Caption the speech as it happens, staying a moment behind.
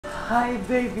Hi,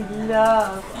 baby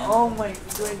love. Oh my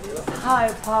goodness. Hi,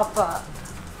 Papa.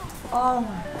 Oh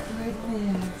my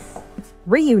goodness.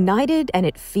 Reunited, and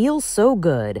it feels so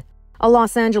good. A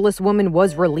Los Angeles woman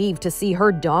was relieved to see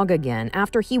her dog again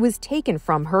after he was taken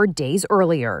from her days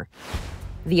earlier.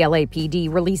 The LAPD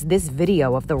released this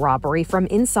video of the robbery from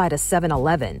inside a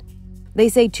 7-Eleven. They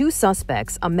say two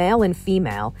suspects, a male and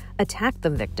female, attacked the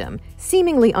victim,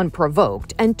 seemingly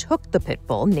unprovoked, and took the pit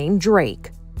bull named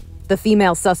Drake. The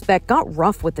female suspect got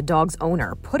rough with the dog's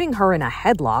owner, putting her in a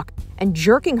headlock and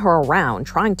jerking her around,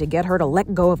 trying to get her to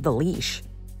let go of the leash.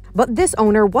 But this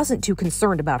owner wasn't too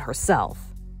concerned about herself.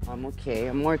 I'm okay.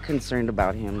 I'm more concerned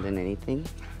about him than anything.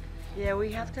 Yeah,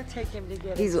 we have to take him to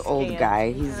get He's an old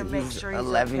guy. He's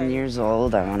 11 years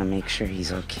old. I want to make sure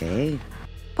he's okay.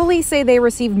 Police say they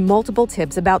received multiple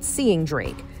tips about seeing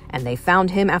Drake, and they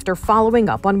found him after following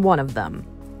up on one of them.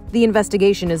 The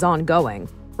investigation is ongoing.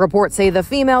 Reports say the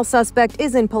female suspect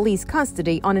is in police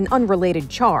custody on an unrelated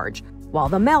charge, while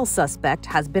the male suspect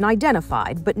has been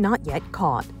identified but not yet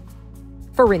caught.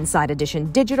 For Inside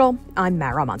Edition Digital, I'm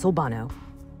Mara Montalbano.